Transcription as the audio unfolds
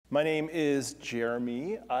My name is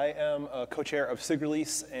Jeremy. I am a co-chair of SIG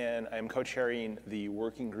Release, and I'm co-chairing the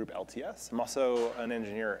working group LTS. I'm also an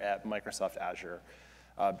engineer at Microsoft Azure.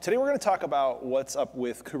 Today we're going to talk about what's up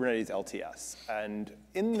with Kubernetes LTS. And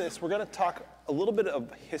in this, we're going to talk a little bit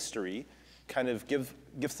of history, kind of give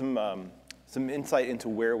some insight into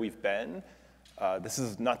where we've been. This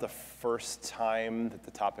is not the first time that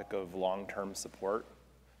the topic of long-term support,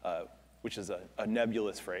 which is a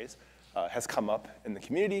nebulous phrase, has come up in the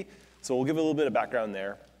community. So we'll give a little bit of background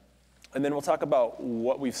there. And then we'll talk about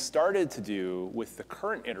what we've started to do with the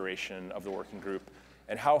current iteration of the working group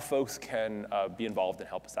and how folks can be involved and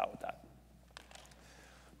help us out with that.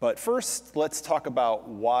 But first, let's talk about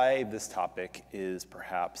why this topic is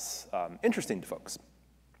perhaps interesting to folks.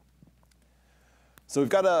 So we've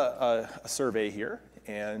got a survey here,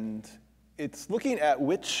 and it's looking at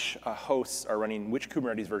which hosts are running which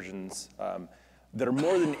Kubernetes versions that are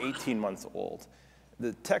more than 18 months old.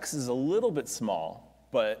 The text is a little bit small,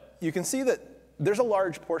 but you can see that there's a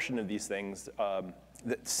large portion of these things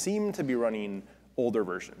that seem to be running older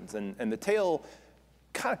versions. And the tail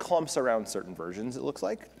kind of clumps around certain versions, it looks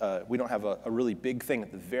like. We don't have a really big thing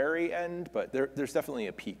at the very end, but there's definitely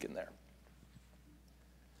a peak in there.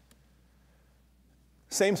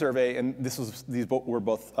 Same survey, and these were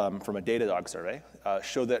both from a Datadog survey,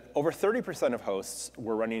 showed that over 30% of hosts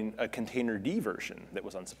were running a Containerd version that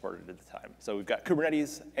was unsupported at the time. So we've got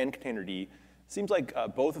Kubernetes and Containerd. Seems like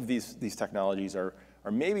both of these technologies are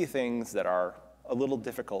maybe things that are a little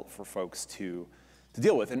difficult for folks to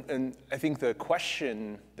deal with. And I think the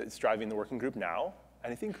question that's driving the working group now,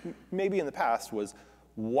 and I think maybe in the past, was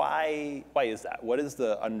why is that? What is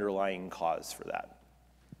the underlying cause for that?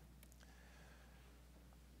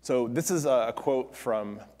 So this is a quote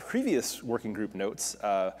from previous working group notes.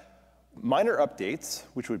 Minor updates,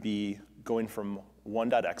 which would be going from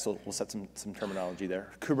 1.x, so we'll set some terminology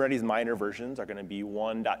there. Kubernetes minor versions are going to be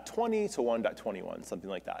 1.20 to 1.21, something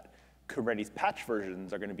like that. Kubernetes patch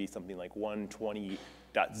versions are going to be something like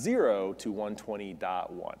 120.0 to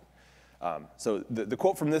 120.1. So the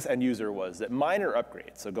quote from this end user was that minor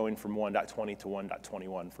upgrades, so going from 1.20 to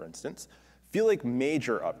 1.21, for instance, feel like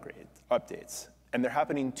major updates. And they're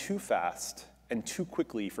happening too fast and too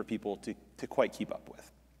quickly for people to quite keep up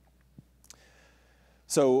with.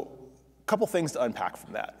 So a couple things to unpack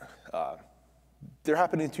from that. They're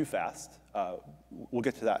happening too fast. We'll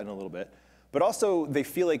get to that in a little bit. But also, they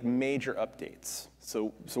feel like major updates.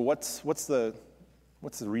 So what's the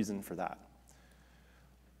reason for that?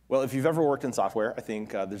 Well, if you've ever worked in software, I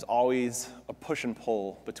think there's always a push and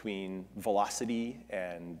pull between velocity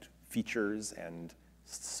and features and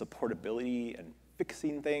supportability and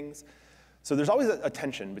fixing things. So there's always a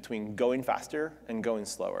tension between going faster and going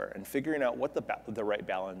slower and figuring out what the right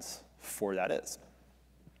balance for that is.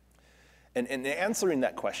 And answering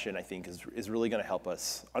that question, I think, is really going to help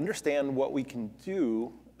us understand what we can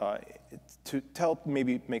do to help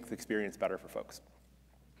maybe make the experience better for folks.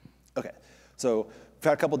 OK, so we've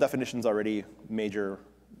had a couple definitions already, major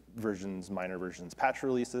versions, minor versions, patch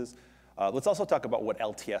releases. Let's also talk about what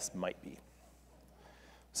LTS might be.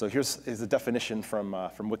 So here's a definition from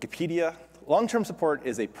Wikipedia. Long-term support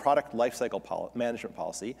is a product lifecycle management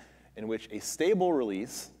policy in which a stable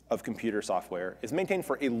release of computer software is maintained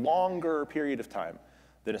for a longer period of time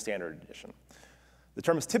than a standard edition. The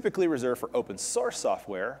term is typically reserved for open source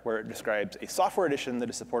software, where it describes a software edition that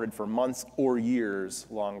is supported for months or years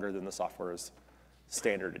longer than the software's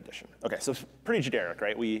standard edition. OK, so it's pretty generic,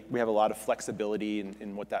 right? We have a lot of flexibility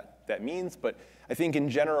in what that means. But I think in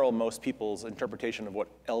general, most people's interpretation of what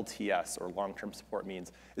LTS, or long-term support,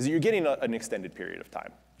 means is that you're getting an extended period of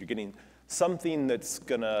time. You're getting something that's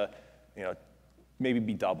going to maybe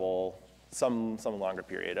be double, some longer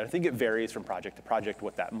period. And I think it varies from project to project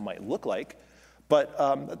what that might look like. But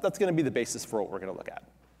that's going to be the basis for what we're going to look at.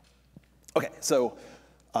 OK, so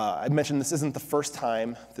I mentioned this isn't the first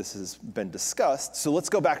time this has been discussed. So let's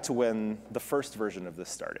go back to when the first version of this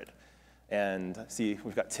started. And see,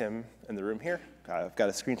 we've got Tim in the room here. I've got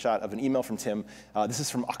a screenshot of an email from Tim. This is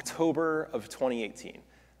from October of 2018.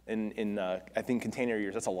 In I think container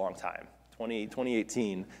years, that's a long time.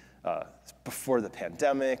 2018, before the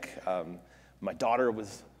pandemic. My daughter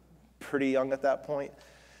was pretty young at that point.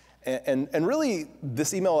 And really,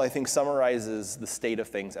 this email, I think, summarizes the state of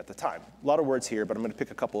things at the time. A lot of words here, but I'm going to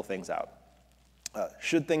pick a couple of things out.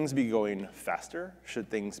 Should things be going faster? Should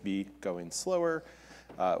things be going slower?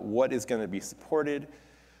 What is going to be supported?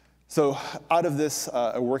 So out of this,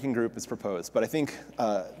 a working group is proposed. But I think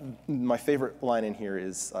my favorite line in here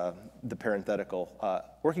is the parenthetical.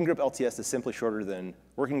 Working group LTS is simply shorter than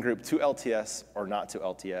working group to LTS or not to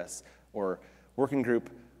LTS, or working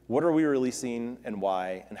group what are we releasing and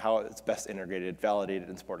why, and how it's best integrated, validated,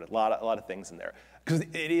 and supported. A lot of things in there. Because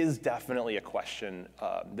it is definitely a question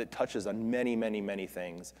that touches on many, many, many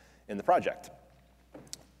things in the project.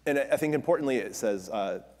 And I think importantly, it says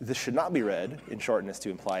this should not be read in shortness to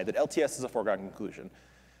imply that LTS is a foregone conclusion.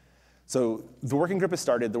 So the working group has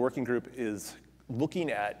started. The working group is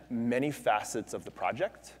looking at many facets of the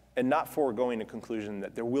project and not foregoing a conclusion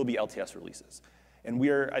that there will be LTS releases. And we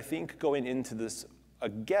are, I think, going into this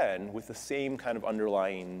again with the same kind of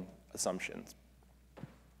underlying assumptions.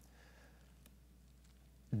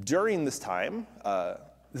 During this time,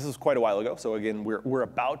 this was quite a while ago, so again, we're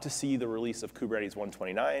about to see the release of Kubernetes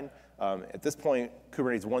 129. At this point,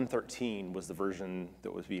 Kubernetes 113 was the version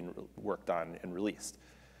that was being worked on and released.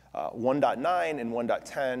 1.9 and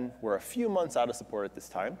 1.10 were a few months out of support at this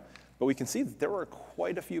time, but we can see that there were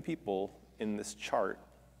quite a few people in this chart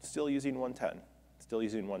still using 1.10, still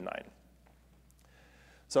using 1.9.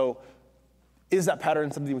 So is that pattern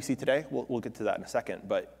something we see today? We'll get to that in a second,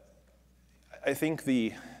 but I think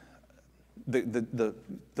the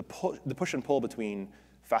push and pull between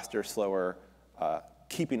faster, slower,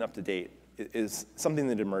 keeping up to date is something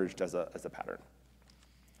that emerged as a pattern.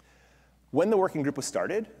 When the working group was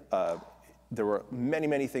started, there were many,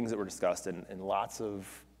 many things that were discussed and lots of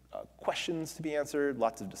questions to be answered,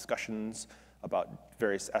 lots of discussions about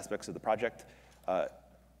various aspects of the project.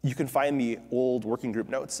 You can find the old working group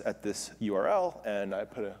notes at this URL, and I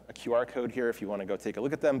put a QR code here if you want to go take a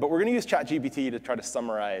look at them. But we're going to use ChatGPT to try to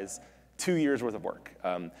summarize 2 years worth of work.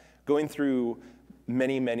 Going through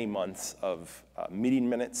many, many months of meeting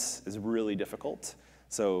minutes is really difficult.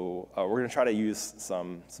 So we're going to try to use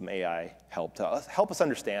some AI help to help us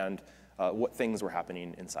understand what things were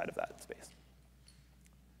happening inside of that space.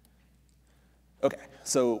 OK,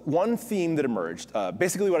 so one theme that emerged,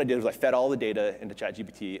 basically what I did was I fed all the data into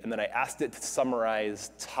ChatGPT, and then I asked it to summarize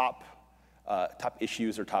top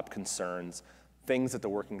issues or top concerns, things that the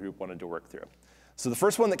working group wanted to work through. So the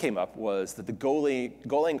first one that came up was that the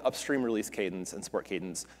Golang upstream release cadence and support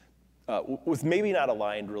cadence was maybe not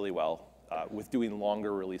aligned really well with doing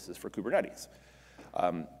longer releases for Kubernetes.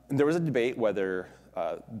 And there was a debate whether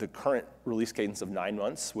the current release cadence of 9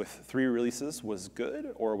 months with 3 releases was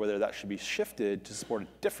good, or whether that should be shifted to support a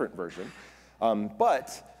different version.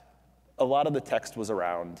 But a lot of the text was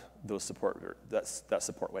around those that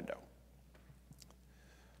support window.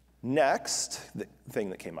 Next, the thing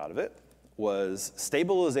that came out of it was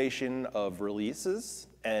stabilization of releases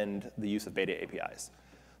and the use of beta APIs.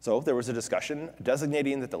 So there was a discussion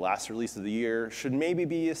designating that the last release of the year should maybe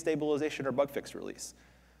be a stabilization or bug fix release.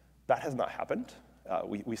 That has not happened.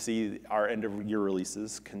 We see our end of year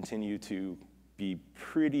releases continue to be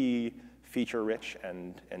pretty feature rich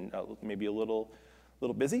and maybe a little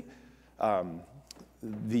busy.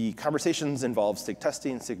 The conversations involve SIG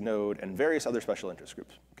testing, SIG node, and various other special interest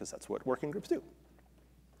groups, because that's what working groups do.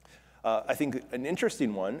 I think an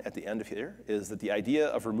interesting one at the end of here is that the idea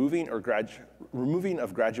of removing of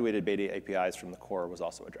graduated beta APIs from the core was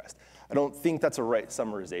also addressed. I don't think that's a right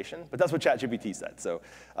summarization, but that's what ChatGPT said. So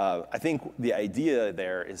I think the idea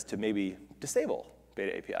there is to maybe disable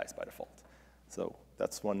beta APIs by default. So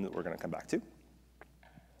that's one that we're going to come back to.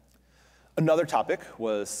 Another topic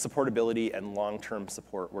was supportability and long-term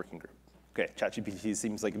support working group. OK, ChatGPT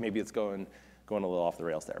seems like maybe it's going a little off the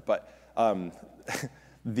rails there. But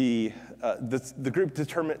the group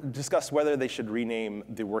discussed whether they should rename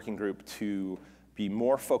the working group to be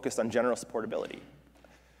more focused on general supportability.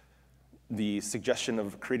 The suggestion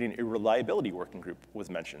of creating a reliability working group was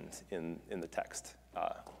mentioned in the text.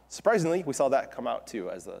 Surprisingly, we saw that come out, too,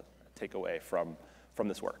 as a takeaway from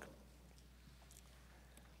this work.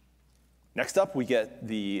 Next up, we get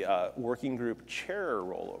the working group chair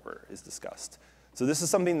rollover is discussed. So this is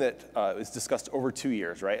something that is discussed over 2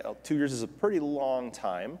 years, right? 2 years is a pretty long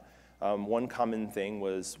time. One common thing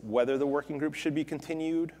was whether the working group should be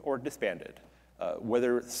continued or disbanded,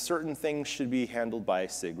 whether certain things should be handled by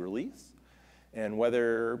SIG release, and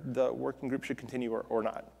whether the working group should continue or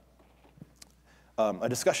not. A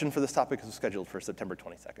discussion for this topic is scheduled for September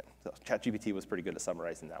 22nd. So ChatGPT was pretty good at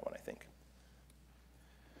summarizing that one, I think.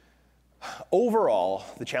 Overall,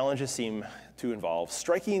 the challenges seem to involve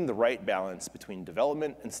striking the right balance between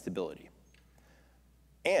development and stability,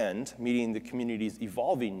 and meeting the community's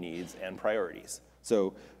evolving needs and priorities.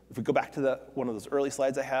 So if we go back to one of those early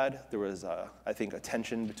slides I had, there was, I think, a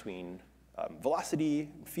tension between velocity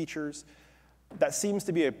and features. That seems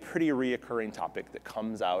to be a pretty reoccurring topic that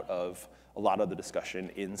comes out of a lot of the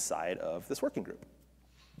discussion inside of this working group.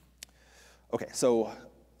 OK, so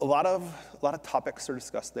a lot of topics are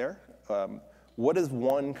discussed there. What is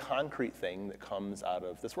one concrete thing that comes out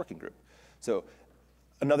of this working group? So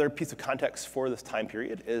Another piece of context for this time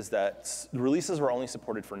period is that the releases were only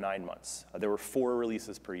supported for 9 months. There were 4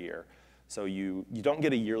 releases per year. So you don't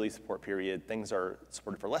get a yearly support period. Things are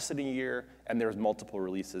supported for less than a year, and there's multiple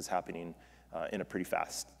releases happening in a pretty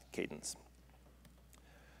fast cadence.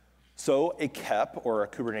 So a KEP, or a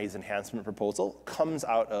Kubernetes enhancement proposal, comes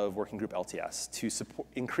out of Working Group LTS to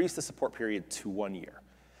increase the support period to 1 year.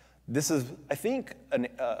 This is, I think,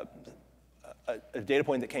 a data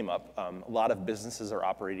point that came up. A lot of businesses are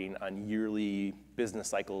operating on yearly business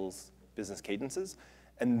cycles, business cadences.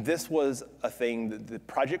 And this was a thing that the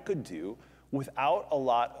project could do without a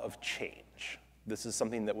lot of change. This is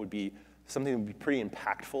something that would be pretty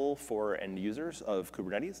impactful for end users of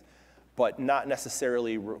Kubernetes, but not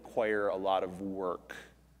necessarily require a lot of work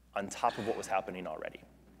on top of what was happening already.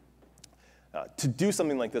 To do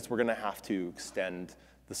something like this, we're going to have to extend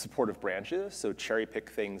the support of branches, so cherry pick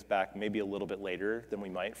things back maybe a little bit later than we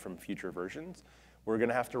might from future versions. We're going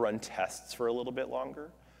to have to run tests for a little bit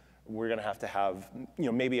longer. We're going to have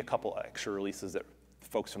maybe a couple extra releases that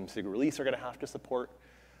folks from SIG release are going to have to support.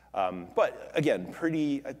 But again,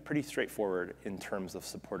 pretty straightforward in terms of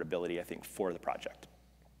supportability, I think, for the project.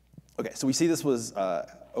 Okay, so we see this was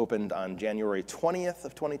opened on January 20th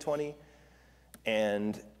of 2020,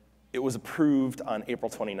 and it was approved on April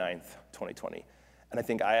 29th, 2020. And I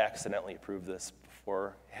think I accidentally approved this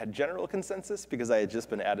before it had general consensus because I had just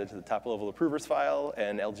been added to the top-level approvers file,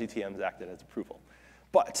 and LGTMs acted as approval.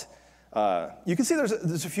 But you can see there's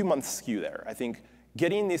a few months skew there. I think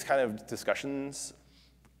getting these kind of discussions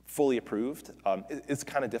fully approved is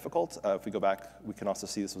kind of difficult. If we go back, we can also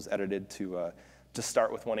see this was edited to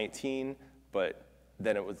start with 118, but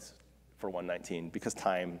then it was for 119 because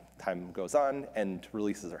time goes on and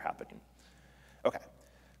releases are happening. Okay,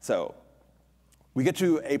 so we get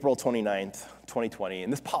to April 29th, 2020,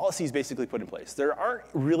 and this policy is basically put in place. There aren't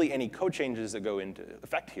really any code changes that go into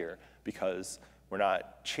effect here because we're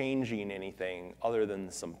not changing anything other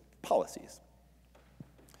than some policies.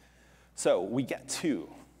 So we get to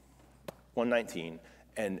 119,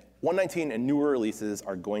 and 119 and newer releases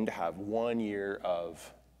are going to have 1 year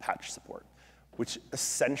of patch support, which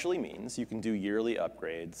essentially means you can do yearly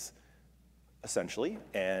upgrades, essentially,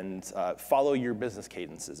 and follow your business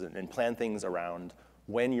cadences and plan things around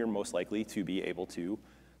when you're most likely to be able to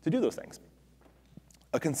do those things.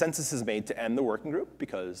 A consensus is made to end the working group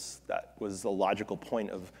because that was the logical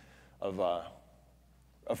point of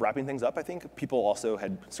wrapping things up, I think. People also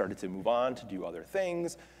had started to move on to do other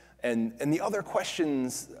things. And the other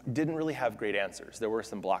questions didn't really have great answers. There were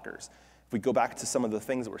some blockers. If we go back to some of the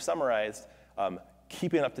things that were summarized,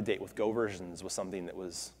 keeping up to date with Go versions was something that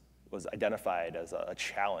was identified as a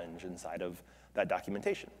challenge inside of that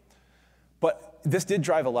documentation. But this did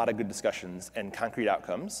drive a lot of good discussions and concrete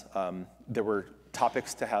outcomes. There were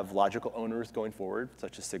topics to have logical owners going forward,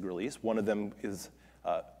 such as SIG release. One of them is,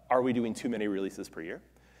 are we doing too many releases per year?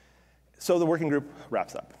 So the working group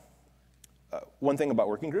wraps up. One thing about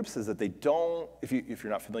working groups is that they don't, if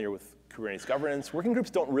you're not familiar with Kubernetes governance, working groups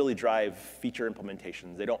don't really drive feature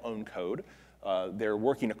implementations. They don't own code. They're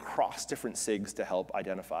working across different SIGs to help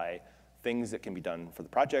identify things that can be done for the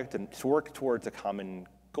project and to work towards a common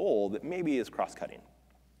goal that maybe is cross-cutting.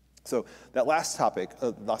 So that last topic,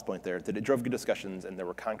 last point there, that it drove good discussions and there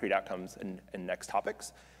were concrete outcomes and next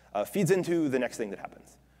topics, feeds into the next thing that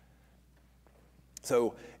happens.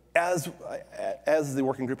 So as the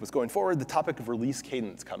working group was going forward, the topic of release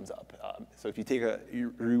cadence comes up. So if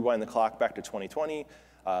you rewind the clock back to 2020,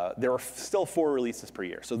 there were still 4 releases per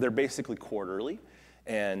year. So they're basically quarterly.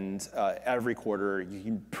 And every quarter, you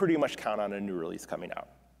can pretty much count on a new release coming out.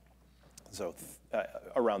 So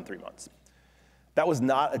around 3 months. That was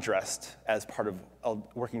not addressed as part of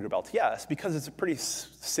Working Group LTS because it's a pretty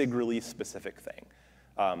SIG release specific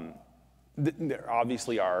thing. There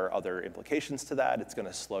obviously are other implications to that. It's going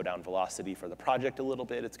to slow down velocity for the project a little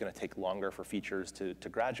bit. It's going to take longer for features to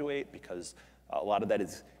graduate because a lot of that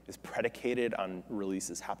is predicated on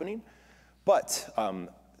releases happening. But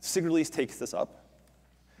SIG release takes this up.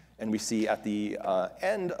 And we see at the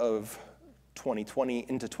end of 2020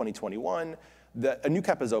 into 2021, a new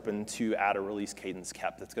KEP is open to add a release cadence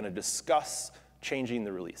KEP that's going to discuss changing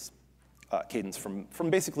the release cadence from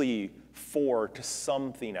basically 4 to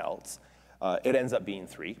something else. It ends up being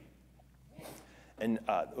 3. And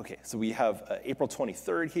OK, so we have April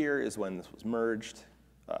 23rd here is when this was merged.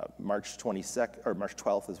 March 22nd or March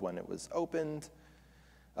 12th is when it was opened.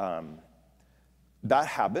 That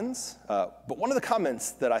happens. But one of the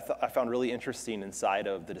comments that I found really interesting inside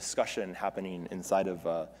of the discussion happening inside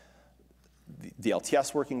of the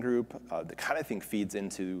LTS working group that kind of feeds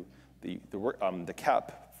into the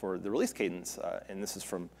KEP for the release cadence, and this is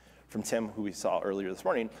from from Tim, who we saw earlier this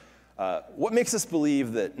morning, what makes us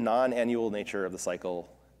believe that non-annual nature of the cycle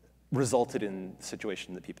resulted in the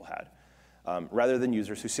situation that people had, rather than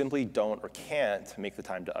users who simply don't or can't make the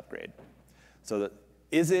time to upgrade? So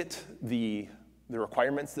is it the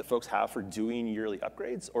requirements that folks have for doing yearly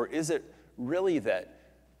upgrades, or is it really that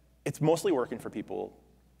it's mostly working for people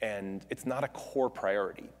and it's not a core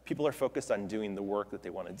priority? People are focused on doing the work that they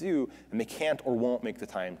want to do, and they can't or won't make the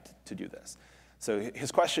time to do this. So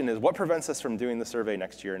his question is, what prevents us from doing the survey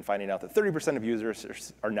next year and finding out that 30% of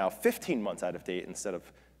users are now 15 months out of date instead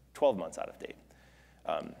of 12 months out of date?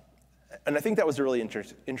 And I think that was a really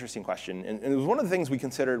interesting question. And it was one of the things we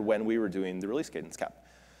considered when we were doing the release cadence cap.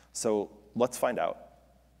 So let's find out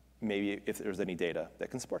maybe if there's any data that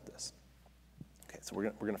can support this. Okay, so we're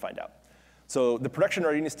going to find out. So the production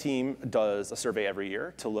readiness team does a survey every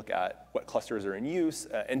year to look at what clusters are in use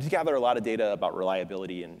and to gather a lot of data about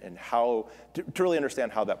reliability and how to really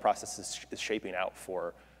understand how that process is shaping out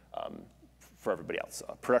for everybody else.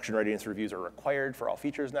 Production readiness reviews are required for all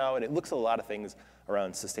features now, and it looks at a lot of things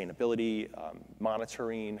around sustainability,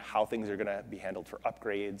 monitoring, how things are going to be handled for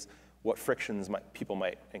upgrades, what frictions people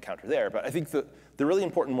might encounter there. But I think the really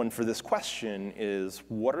important one for this question is,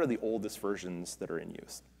 what are the oldest versions that are in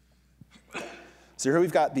use? So here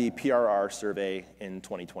we've got the PRR survey in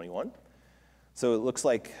 2021. So it looks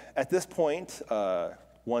like at this point,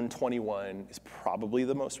 121 is probably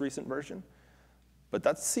the most recent version. But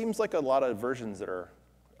that seems like a lot of versions that are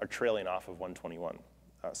trailing off of 121.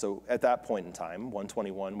 So at that point in time,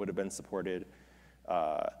 121 would have been supported.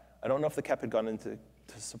 I don't know if the cap had gone into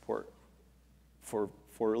support for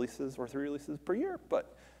 4 releases or 3 releases per year,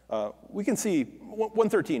 but we can see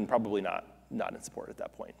 113 probably not in support at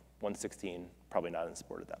that point. 116 probably not in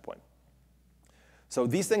support at that point. So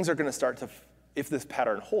these things are going to start to, if this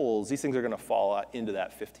pattern holds, these things are going to fall into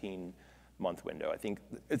that 15-month window. I think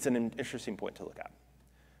it's an interesting point to look at.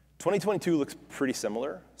 2022 looks pretty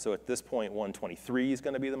similar. So at this point, 123 is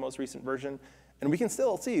going to be the most recent version. And we can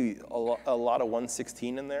still see a lot of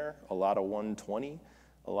 116 in there, a lot of 120,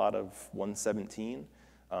 a lot of 117.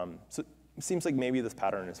 So it seems like maybe this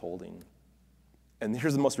pattern is holding. And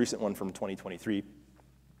here's the most recent one from 2023.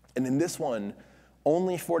 And in this one,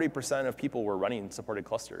 only 40% of people were running supported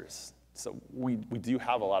clusters. So we do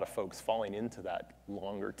have a lot of folks falling into that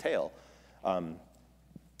longer tail. And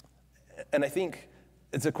I think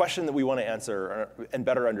it's a question that we want to answer and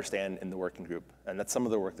better understand in the working group. And that's some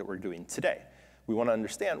of the work that we're doing today. We want to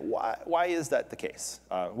understand why is that the case?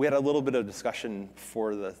 We had a little bit of discussion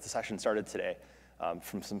before the session started today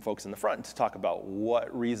from some folks in the front to talk about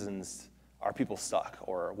what reasons are people stuck,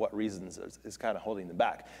 or what reasons is kind of holding them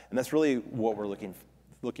back. And that's really what we're looking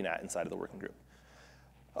at inside of the working group.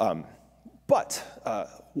 But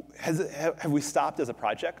have we stopped as a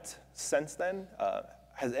project since then?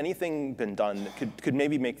 Has anything been done that could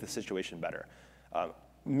maybe make the situation better?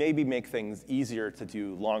 Maybe make things easier to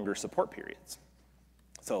do longer support periods?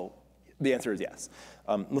 So the answer is yes.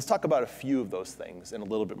 Let's talk about a few of those things in a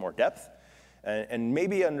little bit more depth, and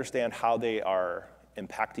maybe understand how they are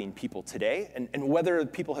impacting people today, and whether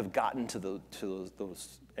people have gotten to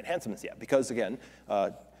those enhancements yet. Because again,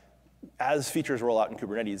 as features roll out in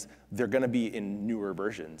Kubernetes, they're going to be in newer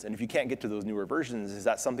versions. And if you can't get to those newer versions, is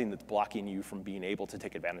that something that's blocking you from being able to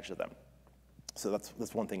take advantage of them? So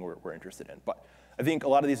that's one thing we're interested in. But I think a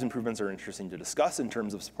lot of these improvements are interesting to discuss in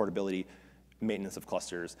terms of supportability, maintenance of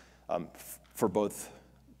clusters, for both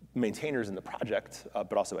maintainers in the project,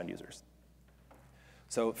 but also end users.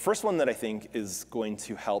 So first one that I think is going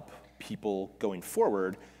to help people going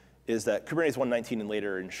forward is that Kubernetes 1.19 and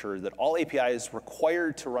later ensure that all APIs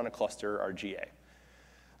required to run a cluster are GA.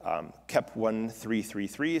 KEP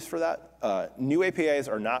 1.3.3.3 is for that. New APIs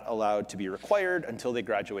are not allowed to be required until they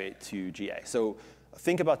graduate to GA. So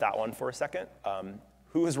think about that one for a second.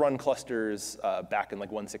 Who has run clusters back in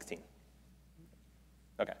like 1.16?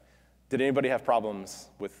 OK. Did anybody have problems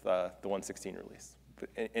with the 1.16 release?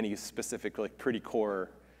 Any specific, like, pretty core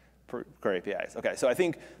APIs? OK, so I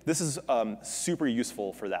think this is super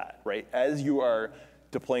useful for that, right? As you are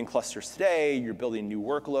deploying clusters today, you're building new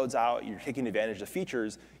workloads out, you're taking advantage of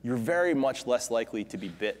features, you're very much less likely to be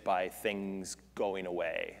bit by things going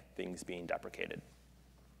away, things being deprecated.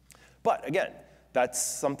 But again, that's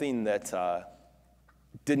something that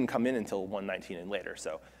didn't come in until 1.19 and later.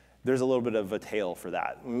 So there's a little bit of a tail for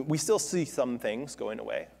that. We still see some things going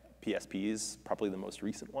away. PSP is probably the most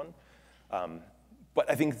recent one. But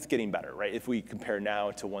I think it's getting better, right? If we compare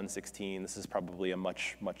now to 1.16, this is probably a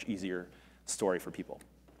much, much easier story for people.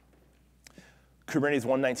 Kubernetes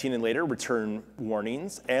 1.19 and later return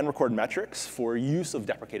warnings and record metrics for use of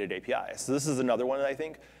deprecated APIs. So this is another one that I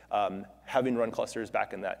think, having run clusters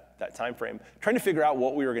back in that time frame, trying to figure out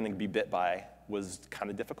what we were going to be bit by was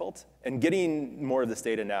kind of difficult. And getting more of this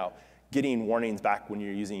data now, getting warnings back when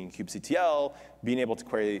you're using kubectl, being able to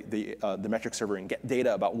query the metric server and get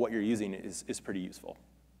data about what you're using is pretty useful.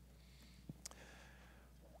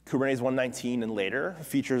 Kubernetes 1.19 and later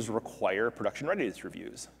features require production readiness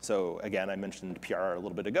reviews. So again, I mentioned PRR a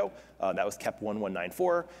little bit ago. That was KEP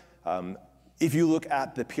 1.194. If you look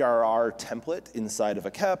at the PRR template inside of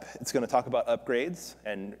a KEP, it's going to talk about upgrades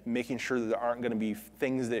and making sure that there aren't going to be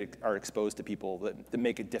things that are exposed to people that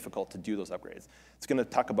make it difficult to do those upgrades. It's going to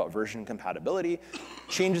talk about version compatibility,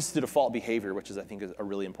 changes to default behavior, which is, I think, is a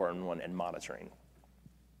really important one, and monitoring.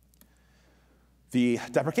 The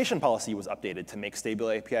deprecation policy was updated to make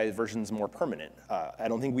stable API versions more permanent. I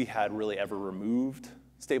don't think we had really ever removed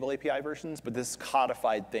stable API versions, but this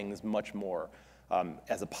codified things much more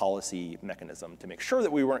as a policy mechanism to make sure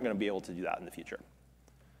that we weren't going to be able to do that in the future.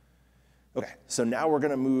 OK, so now we're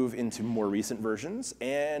going to move into more recent versions.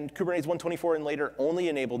 And Kubernetes 1.24 and later only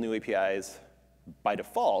enable new APIs by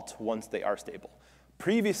default once they are stable.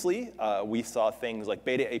 Previously, we saw things like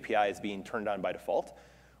beta APIs being turned on by default,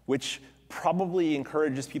 which probably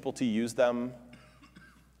encourages people to use them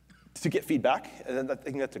to get feedback. And I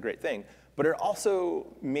think that's a great thing. But it also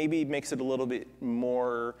maybe makes it a little bit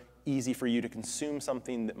more easy for you to consume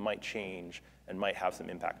something that might change and might have some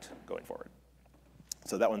impact going forward.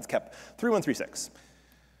 So that one's KEP 3.136.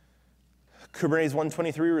 Kubernetes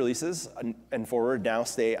 1.23 releases and forward now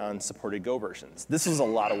stay on supported Go versions. This is a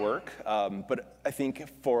lot of work, but I think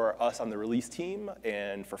for us on the release team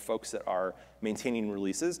and for folks that are maintaining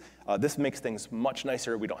releases, this makes things much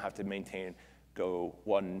nicer. We don't have to maintain Go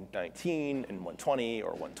 1.19 and 1.20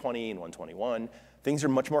 or 1.20 and 1.21. Things are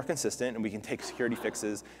much more consistent, and we can take security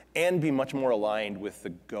fixes and be much more aligned with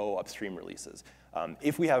the Go upstream releases.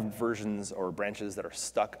 If we have versions or branches that are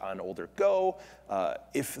stuck on older Go,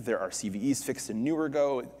 if there are CVEs fixed in newer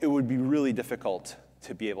Go, it would be really difficult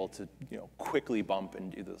to be able to quickly bump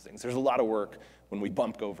and do those things. There's a lot of work when we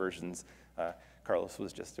bump Go versions. Carlos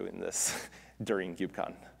was just doing this during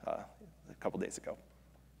KubeCon a couple days ago.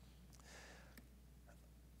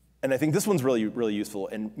 And I think this one's really, really useful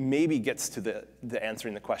and maybe gets to the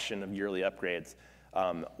answering the question of yearly upgrades.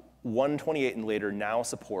 1.28 and later now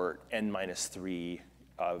support N-3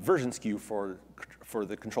 version skew for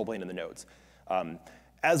the control plane and the nodes.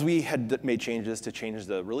 As we had made changes to change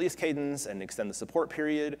the release cadence and extend the support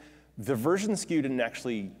period, the version skew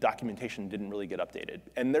documentation didn't really get updated.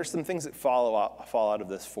 And there's some things that fall out of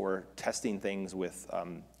this for testing things with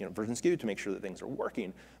version skew to make sure that things are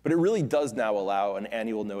working. But it really does now allow an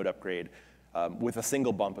annual node upgrade with a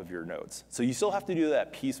single bump of your nodes. So you still have to do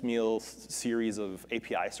that piecemeal series of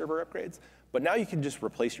API server upgrades. But now you can just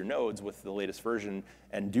replace your nodes with the latest version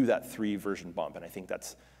and do that 3 version bump. And I think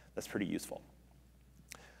that's pretty useful.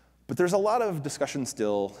 But there's a lot of discussion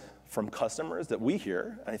still from customers that we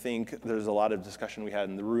hear. I think there's a lot of discussion we had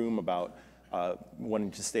in the room about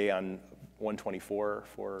wanting to stay on 1.24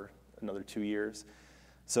 for another 2 years.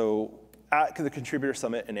 So at the Contributor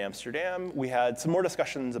Summit in Amsterdam, we had some more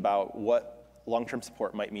discussions about what long-term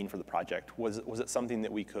support might mean for the project. Was it something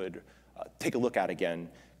that we could take a look at again?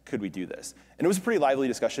 Could we do this? And it was a pretty lively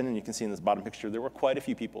discussion, and you can see in this bottom picture, there were quite a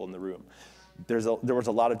few people in the room. There was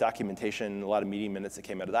a lot of documentation, a lot of meeting minutes that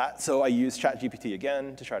came out of that. So I used ChatGPT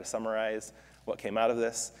again to try to summarize what came out of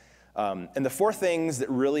this. And the 4 things that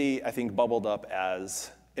really, I think, bubbled up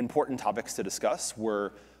as important topics to discuss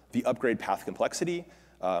were the upgrade path complexity,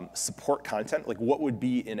 support content, like what would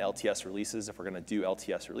be in LTS releases if we're going to do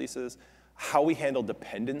LTS releases, how we handle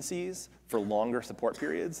dependencies for longer support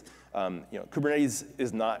periods. Kubernetes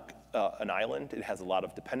is not an island. It has a lot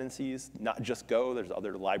of dependencies, not just Go. There's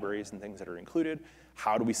other libraries and things that are included.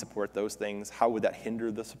 How do we support those things? How would that hinder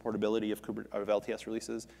the supportability of LTS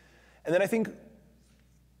releases? And then I think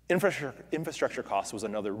infrastructure costs was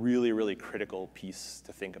another really, really critical piece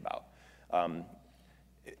to think about.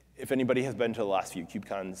 If anybody has been to the last few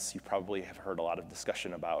KubeCons, you probably have heard a lot of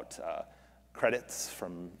discussion about credits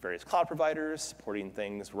from various cloud providers, supporting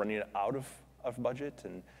things running out of budget,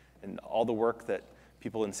 and all the work that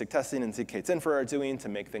people in SIG testing and SIG K8s-Infra are doing to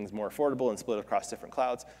make things more affordable and split across different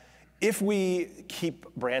clouds. If we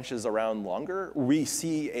keep branches around longer, we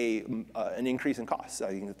see an increase in costs. I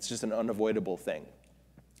think it's just an unavoidable thing.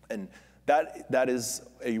 And that is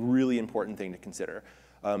a really important thing to consider.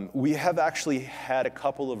 We have actually had a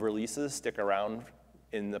couple of releases stick around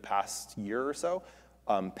in the past year or so,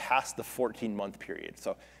 past the 14-month period.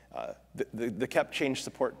 So the KEP changed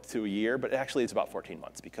support to a year, but actually it's about 14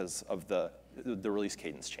 months because of the the release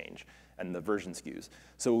cadence change and the version skews.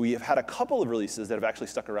 So we have had a couple of releases that have actually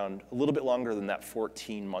stuck around a little bit longer than that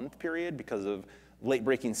 14-month period because of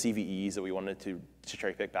late-breaking CVEs that we wanted to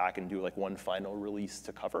cherry pick back and do like one final release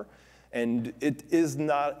to cover. And it is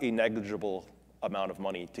not a negligible amount of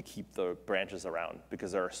money to keep the branches around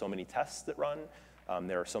because there are so many tests that run.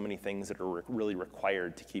 There are so many things that are really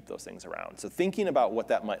required to keep those things around. So thinking about what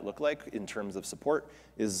that might look like in terms of support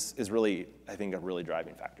is really, I think, a really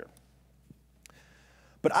driving factor.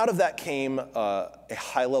 But out of that came a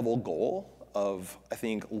high-level goal of, I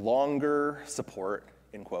think, longer support,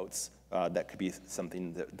 in quotes. That could be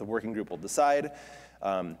something that the working group will decide.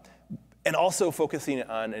 And also focusing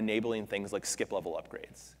on enabling things like skip-level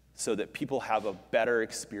upgrades so that people have a better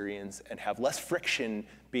experience and have less friction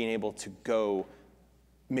being able to go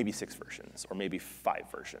maybe 6 versions or maybe 5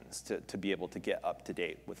 versions to be able to get up to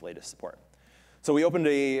date with latest support. So we opened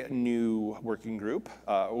a new working group.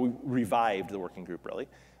 We revived the working group, really.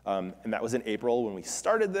 And that was in April when we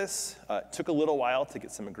started this. It took a little while to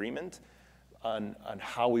get some agreement on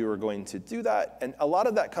how we were going to do that. And a lot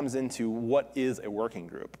of that comes into what is a working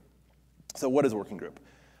group. So what is a working group?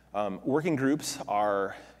 Working groups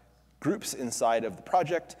are groups inside of the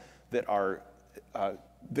project that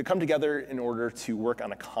come together in order to work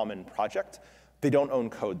on a common project. They don't own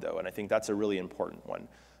code, though, and I think that's a really important one.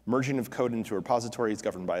 Merging of code into a repository is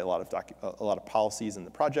governed by a lot of policies in the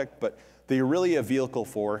project, but they're really a vehicle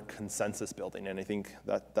for consensus building, and I think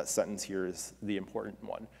that sentence here is the important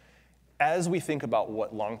one. As we think about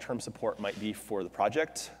what long-term support might be for the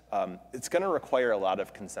project, it's going to require a lot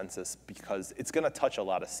of consensus because it's going to touch a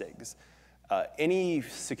lot of SIGs. Any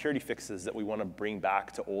security fixes that we want to bring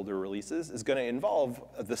back to older releases is going to involve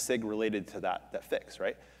the SIG related to that fix,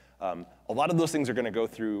 right? A lot of those things are going to go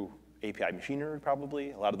through API machinery,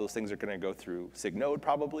 probably. A lot of those things are going to go through SIG node,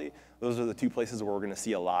 probably. Those are the 2 places where we're going to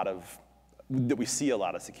see we see a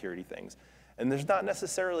lot of security things. And there's not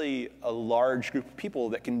necessarily a large group of people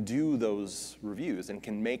that can do those reviews and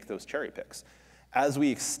can make those cherry picks. As we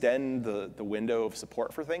extend the window of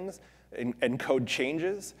support for things and code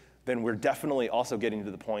changes, then we're definitely also getting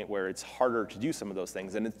to the point where it's harder to do some of those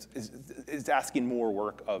things, and it's asking more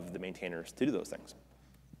work of the maintainers to do those things.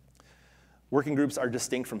 Working groups are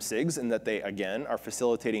distinct from SIGs in that they, again, are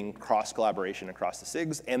facilitating cross-collaboration across the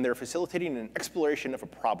SIGs, and they're facilitating an exploration of a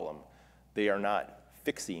problem. They are not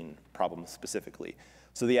fixing problems specifically.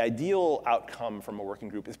 So the ideal outcome from a working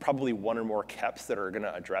group is probably 1 or more KEPs that are going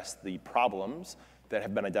to address the problems that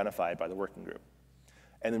have been identified by the working group.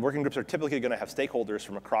 And then working groups are typically going to have stakeholders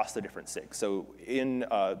from across the different SIGs. So in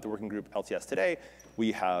the working group LTS today,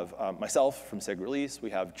 we have myself from SIG release. We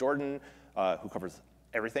have Jordan, who covers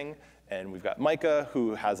everything. And we've got Micah,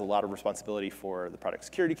 who has a lot of responsibility for the product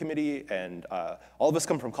security committee. And all of us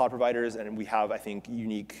come from cloud providers. And we have, I think,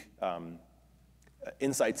 unique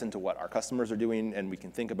insights into what our customers are doing. And we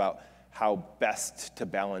can think about how best to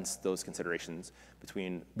balance those considerations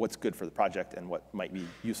between what's good for the project and what might be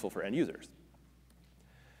useful for end users.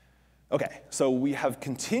 Okay, so we have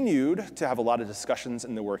continued to have a lot of discussions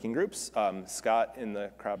in the working groups. Scott in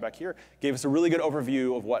the crowd back here gave us a really good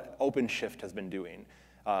overview of what OpenShift has been doing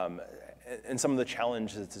and some of the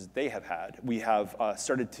challenges they have had. We have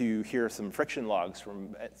started to hear some friction logs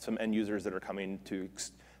from some end users that are coming to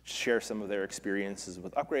share some of their experiences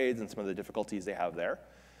with upgrades and some of the difficulties they have there.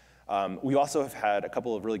 We also have had a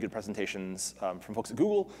couple of really good presentations from folks at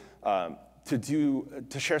Google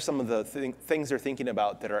to share some of the things they're thinking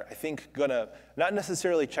about that are, I think, gonna not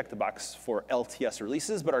necessarily check the box for LTS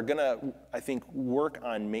releases, but are gonna, I think, work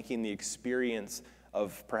on making the experience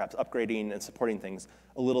of perhaps upgrading and supporting things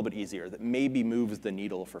a little bit easier, that maybe moves the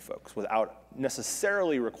needle for folks without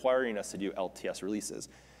necessarily requiring us to do LTS releases.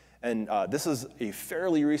 And this is a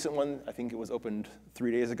fairly recent one. I think it was opened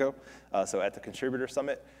 3 days ago, so at the Contributor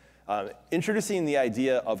Summit. Introducing the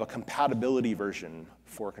idea of a compatibility version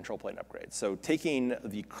for control plane upgrades. So taking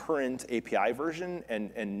the current API version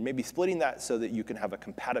and maybe splitting that so that you can have a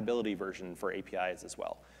compatibility version for APIs as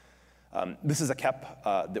well. This is a KEP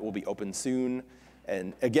that will be open soon,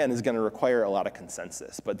 and again, is going to require a lot of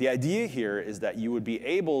consensus. But the idea here is that you would be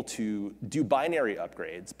able to do binary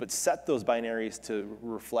upgrades, but set those binaries to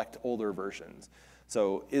reflect older versions.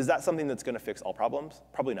 So is that something that's going to fix all problems?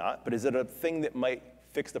 Probably not, but is it a thing that might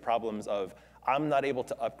fix the problems of I'm not able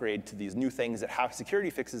to upgrade to these new things that have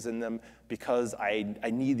security fixes in them because I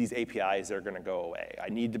need these APIs that are going to go away. I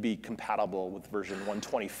need to be compatible with version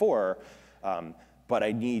 124, but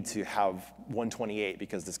I need to have 128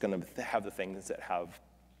 because it's going to have the things that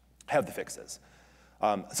have the fixes.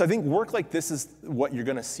 So I think work like this is what you're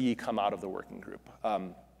going to see come out of the working group.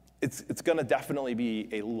 It's going to definitely be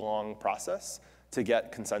a long process to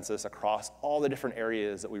get consensus across all the different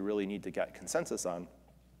areas that we really need to get consensus on.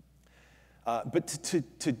 But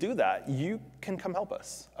to do that, you can come help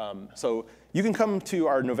us. So you can come to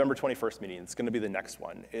our November 21st meeting. It's going to be the next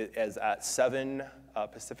one. It is at 7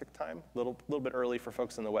 Pacific time, a little bit early for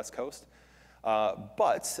folks on the West Coast.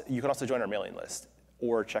 But you can also join our mailing list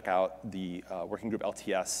or check out the Working Group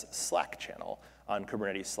LTS Slack channel on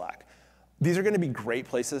Kubernetes Slack. These are going to be great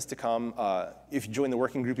places to come. If you join the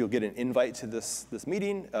working group, you'll get an invite to this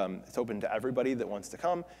meeting. It's open to everybody that wants to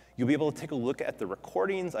come. You'll be able to take a look at the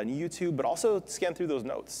recordings on YouTube, but also scan through those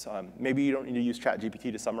notes. Maybe you don't need to use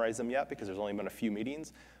ChatGPT to summarize them yet because there's only been a few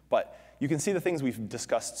meetings, but you can see the things we've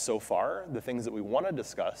discussed so far, the things that we want to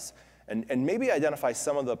discuss, and maybe identify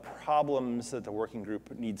some of the problems that the working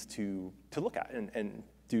group needs to look at and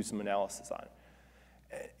do some analysis on.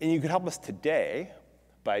 And you can help us today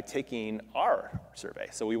by taking our survey.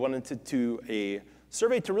 So we wanted to do a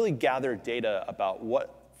survey to really gather data about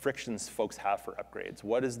what frictions folks have for upgrades.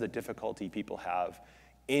 What is the difficulty people have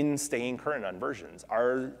in staying current on versions?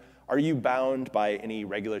 Are you bound by any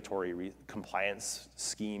regulatory compliance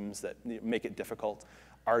schemes that make it difficult?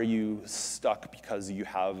 Are you stuck because you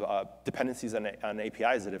have dependencies on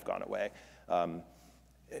APIs that have gone away?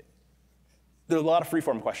 There are a lot of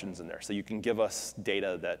free-form questions in there, so you can give us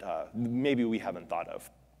data that maybe we haven't thought of.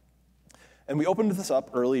 And we opened this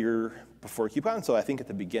up earlier before KubeCon, so I think at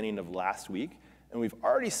the beginning of last week, and we've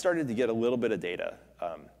already started to get a little bit of data.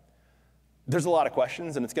 There's a lot of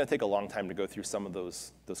questions, and it's going to take a long time to go through some of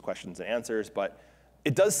those questions and answers, but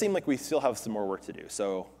it does seem like we still have some more work to do.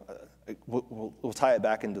 So we'll tie it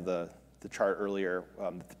back into the chart earlier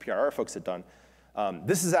that the PRR folks had done.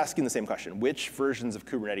 This is asking the same question. Which versions of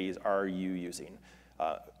Kubernetes are you using?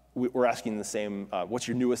 We're asking the same, what's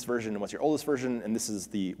your newest version and what's your oldest version? And this is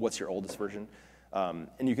the what's your oldest version.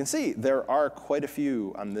 And you can see there are quite a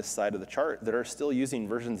few on this side of the chart that are still using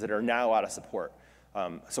versions that are now out of support.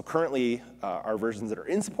 So currently, our versions that are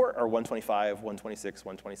in support are 125, 126,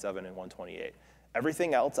 127, and 128.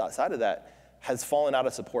 Everything else outside of that has fallen out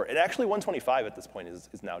of support. And actually 125 at this point is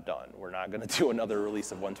now done. We're not going to do another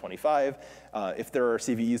release of 125. If there are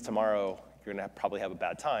CVEs tomorrow, you're going to probably have a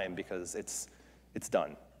bad time because it's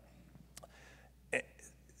done.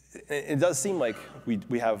 It does seem like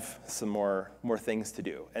we have some more things to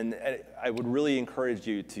do. And I would really encourage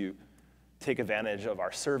you to take advantage of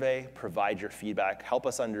our survey, provide your feedback, help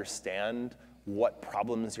us understand what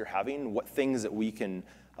problems you're having, what things that we can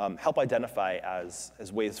help identify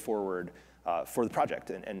as ways forward for the project,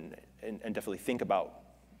 and definitely think about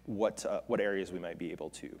what areas we might be able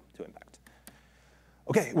to impact.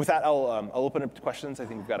 Okay, with that, I'll open up to questions. I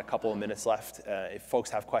think we've got a couple of minutes left. If folks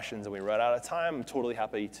have questions and we run out of time, I'm totally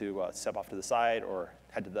happy to step off to the side or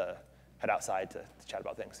head outside to chat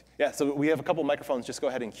about things. Yeah, so we have a couple of microphones. Just go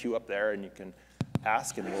ahead and queue up there, and you can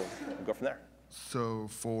ask, and we'll go from there. So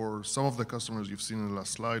for some of the customers you've seen in the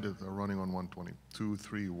last slide that are running on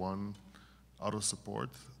 122.3.1 out of support,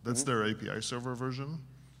 that's their API server version,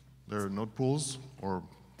 their node pools, or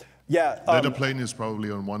data plane is probably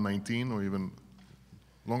on 119 or even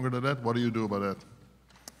longer than that. What do you do about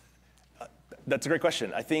that? That's a great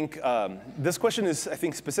question. I think this question is,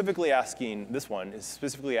 specifically asking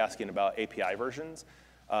about API versions.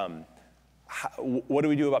 What do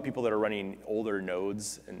we do about people that are running older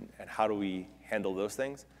nodes, and how do we handle those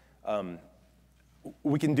things?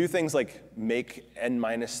 We can do things like make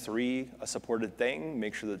N-3 a supported thing,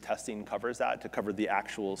 make sure the testing covers that, to cover the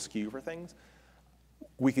actual SKU for things.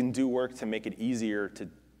 We can do work to make it easier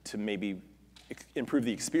to maybe improve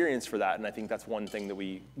the experience for that, and I think that's one thing that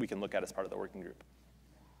we can look at as part of the working group.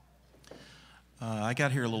 I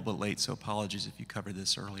got here a little bit late, so apologies if you covered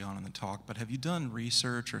this early on in the talk, but have you done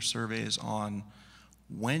research or surveys on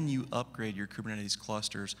when you upgrade your Kubernetes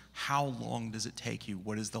clusters, how long does it take you?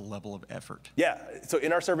 What is the level of effort? Yeah, so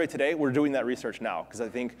in our survey today, we're doing that research now, because I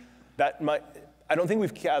think I don't think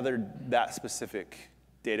we've gathered that specific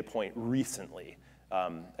data point recently.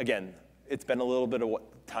 Again, it's been a little bit of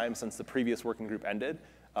time since the previous working group ended.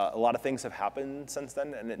 A lot of things have happened since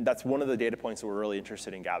then, and that's one of the data points that we're really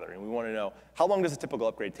interested in gathering. We want to know, how long does a typical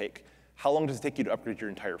upgrade take? How long does it take you to upgrade your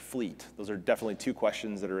entire fleet? Those are definitely two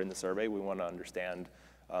questions that are in the survey. We want to understand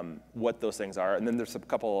what those things are. And then there's a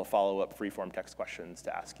couple of follow-up free-form text questions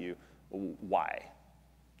to ask you, why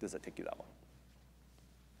does it take you that long?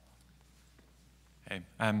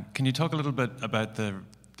 Hey, can you talk a little bit about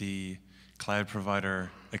the cloud provider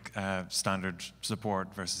standard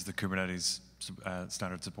support versus the Kubernetes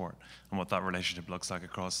standard support, and what that relationship looks like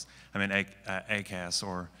across, AKS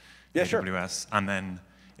or AWS? Sure. And then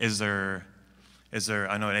is there,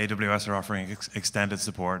 I know AWS are offering extended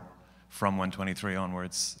support from 123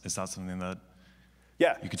 onwards. Is that something that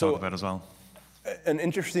Yeah. you could talk about as well. An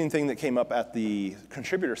interesting thing that came up at the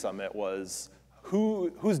contributor summit was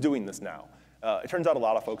who's doing this now? It turns out a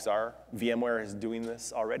lot of folks are. VMware is doing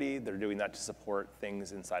this already. They're doing that to support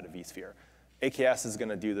things inside of vSphere. AKS is going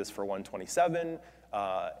to do this for 127,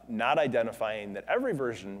 not identifying that every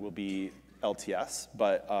version will be LTS,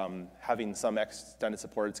 but having some extended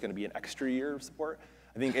support, it's going to be an extra year of support.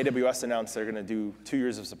 I think AWS announced they're going to do 2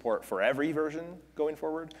 years of support for every version going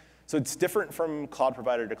forward. So it's different from cloud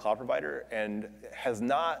provider to cloud provider and has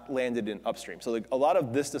not landed in upstream. So like a lot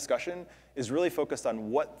of this discussion is really focused on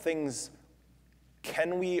what things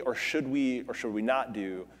can we or should we not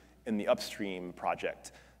do in the upstream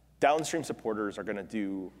project. Downstream supporters are going to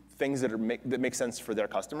do things that make sense for their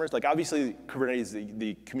customers. Like obviously Kubernetes,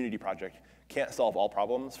 the community project, can't solve all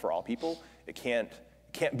problems for all people. It can't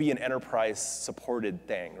be an enterprise supported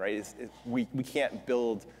thing, right? We can't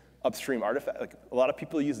build upstream artifacts. Like a lot of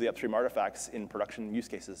people use the upstream artifacts in production use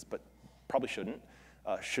cases, but probably shouldn't.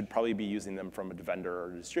 Should probably be using them from a vendor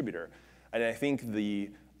or a distributor. And I think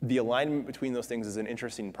the alignment between those things is an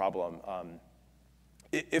interesting problem.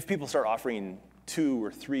 If people start offering 2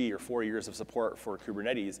 or 3 or 4 years of support for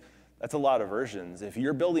Kubernetes, that's a lot of versions. If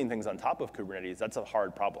you're building things on top of Kubernetes, that's a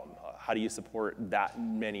hard problem. How do you support that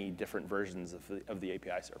many different versions of the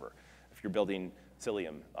API server? If you're building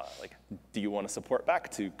Cilium, like, do you want to support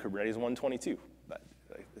back to Kubernetes 122?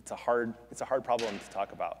 It's a hard problem to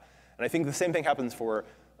talk about. And I think the same thing happens for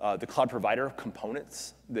the cloud provider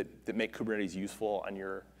components that make Kubernetes useful on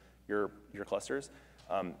your clusters.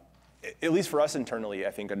 At least for us internally,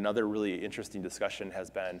 I think another really interesting discussion has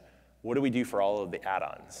been, what do we do for all of the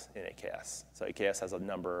add-ons in AKS? So AKS has a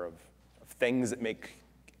number of things that make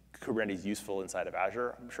Kubernetes useful inside of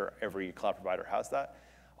Azure. I'm sure every cloud provider has that.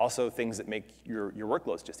 Also things that make your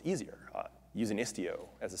workloads just easier, using Istio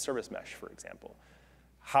as a service mesh, for example.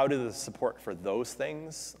 How does the support for those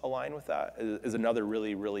things align with that is another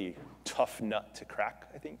really, really tough nut to crack,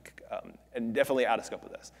 I think, and definitely out of scope of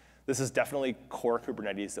this. This is definitely core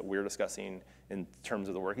Kubernetes that we're discussing in terms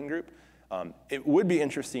of the working group. It would be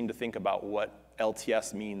interesting to think about what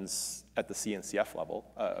LTS means at the CNCF level.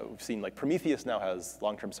 We've seen like Prometheus now has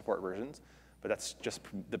long-term support versions, but that's just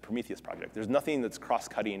the Prometheus project. There's nothing that's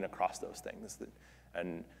cross-cutting across those things.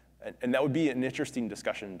 And that would be an interesting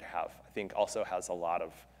discussion to have. I think also has a lot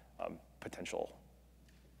of potential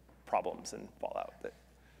problems and fallout that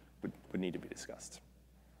would need to be discussed.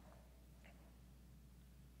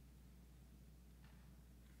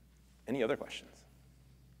 Any other questions?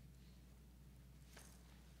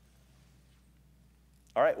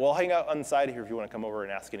 All right, well, I'll hang out on the side here if you want to come over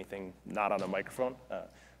and ask anything not on a microphone.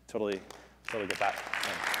 Totally get that.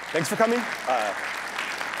 Thanks for coming.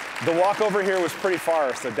 The walk over here was pretty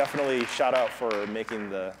far, so definitely shout out for making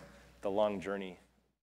the long journey.